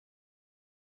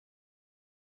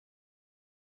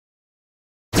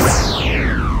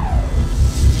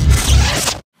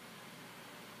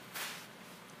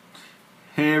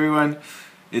Hey everyone,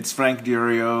 it's Frank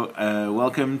Diorio.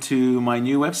 Welcome to my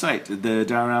new website, the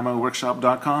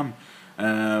dioramaworkshop.com.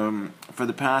 For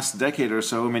the past decade or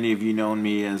so, many of you know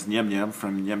me as NiubNiub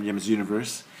from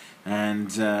NiubNiubsUniverse.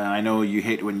 And I know you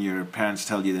hate when your parents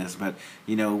tell you this, but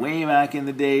you know, way back in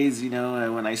the days,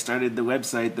 when I started the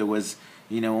website, there was,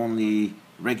 only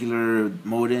regular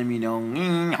modem,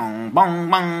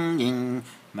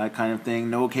 that kind of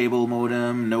thing. No cable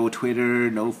modem, no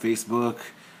Twitter, no Facebook.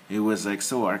 It was like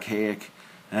so archaic.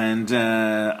 And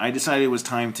I decided it was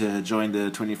time to join the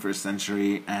 21st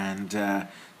century and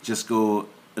just go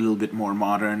a little bit more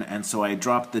modern. And so I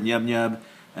dropped the NiubNiub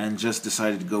and just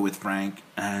decided to go with Frank.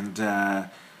 And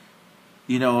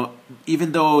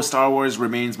even though Star Wars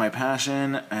remains my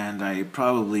passion, and I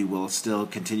probably will still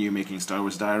continue making Star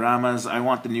Wars dioramas, I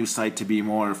want the new site to be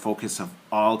more focused of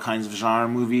all kinds of genre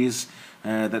movies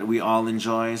that we all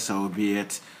enjoy. So be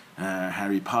it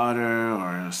Harry Potter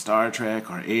or Star Trek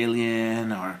or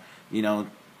Alien or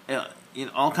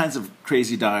all kinds of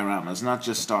crazy dioramas, not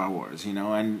just Star Wars,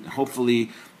 and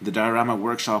hopefully the Diorama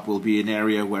Workshop will be an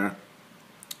area where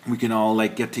we can all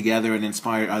get together and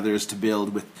inspire others to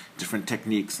build with different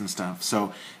techniques and stuff.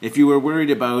 So if you were worried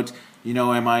about,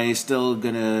 am I still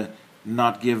gonna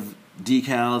not give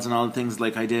decals and all the things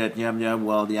like I did at NiubNiub,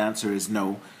 well, the answer is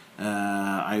no.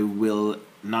 I will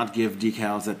not give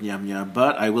decals at NiubNiub,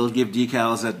 but I will give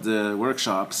decals at the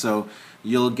workshop. So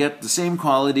you'll get the same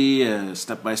quality,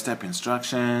 step-by-step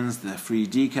instructions, the free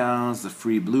decals, the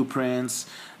free blueprints,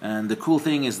 and the cool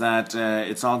thing is that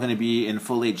it's all going to be in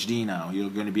full HD now. You're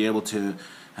going to be able to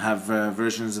have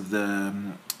versions of the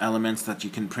elements that you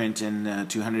can print in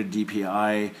 200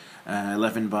 dpi,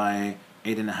 11 by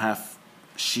 8.5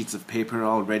 sheets of paper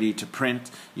all ready to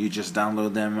print. You just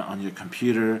download them on your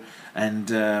computer.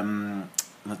 And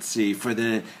let's see, for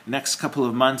the next couple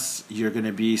of months you're going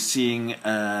to be seeing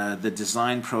the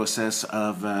design process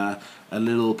of a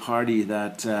little party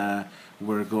that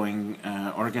we're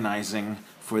organizing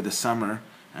for the summer,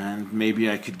 and maybe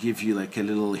I could give you a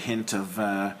little hint of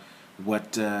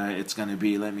what it's going to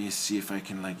be. Let me see if I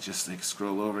can just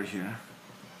scroll over here.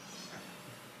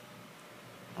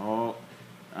 Oh,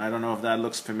 I don't know if that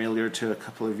looks familiar to a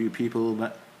couple of you people,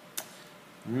 but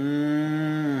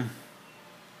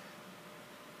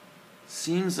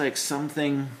seems like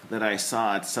something that I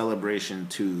saw at Celebration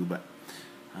 2, but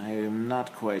I'm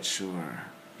not quite sure,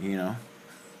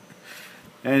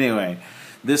 Anyway,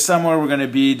 this summer we're going to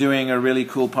be doing a really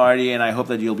cool party, and I hope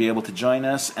that you'll be able to join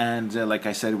us. And like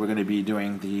I said, we're going to be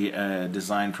doing the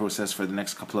design process for the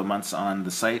next couple of months on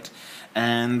the site.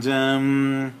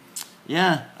 And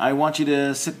yeah, I want you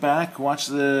to sit back, watch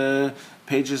the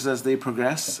pages as they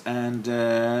progress, and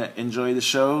enjoy the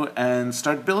show and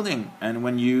start building. And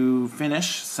when you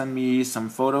finish, send me some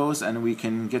photos and we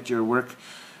can get your work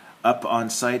up on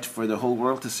site for the whole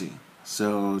world to see.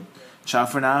 So ciao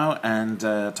for now, and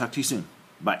talk to you soon.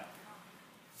 Bye.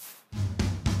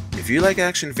 If you like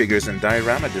action figures and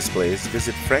diorama displays,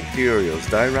 visit Frank Diorio's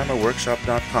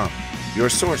dioramaworkshop.com, your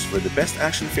source for the best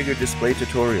action figure display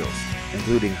tutorials,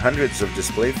 including hundreds of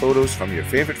display photos from your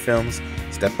favorite films,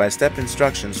 step-by-step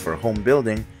instructions for home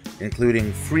building,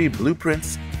 including free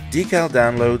blueprints, decal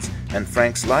downloads, and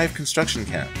Frank's live construction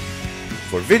camp.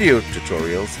 For video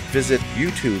tutorials, visit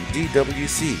YouTube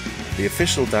DWC, the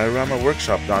official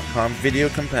dioramaworkshop.com video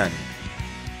companion.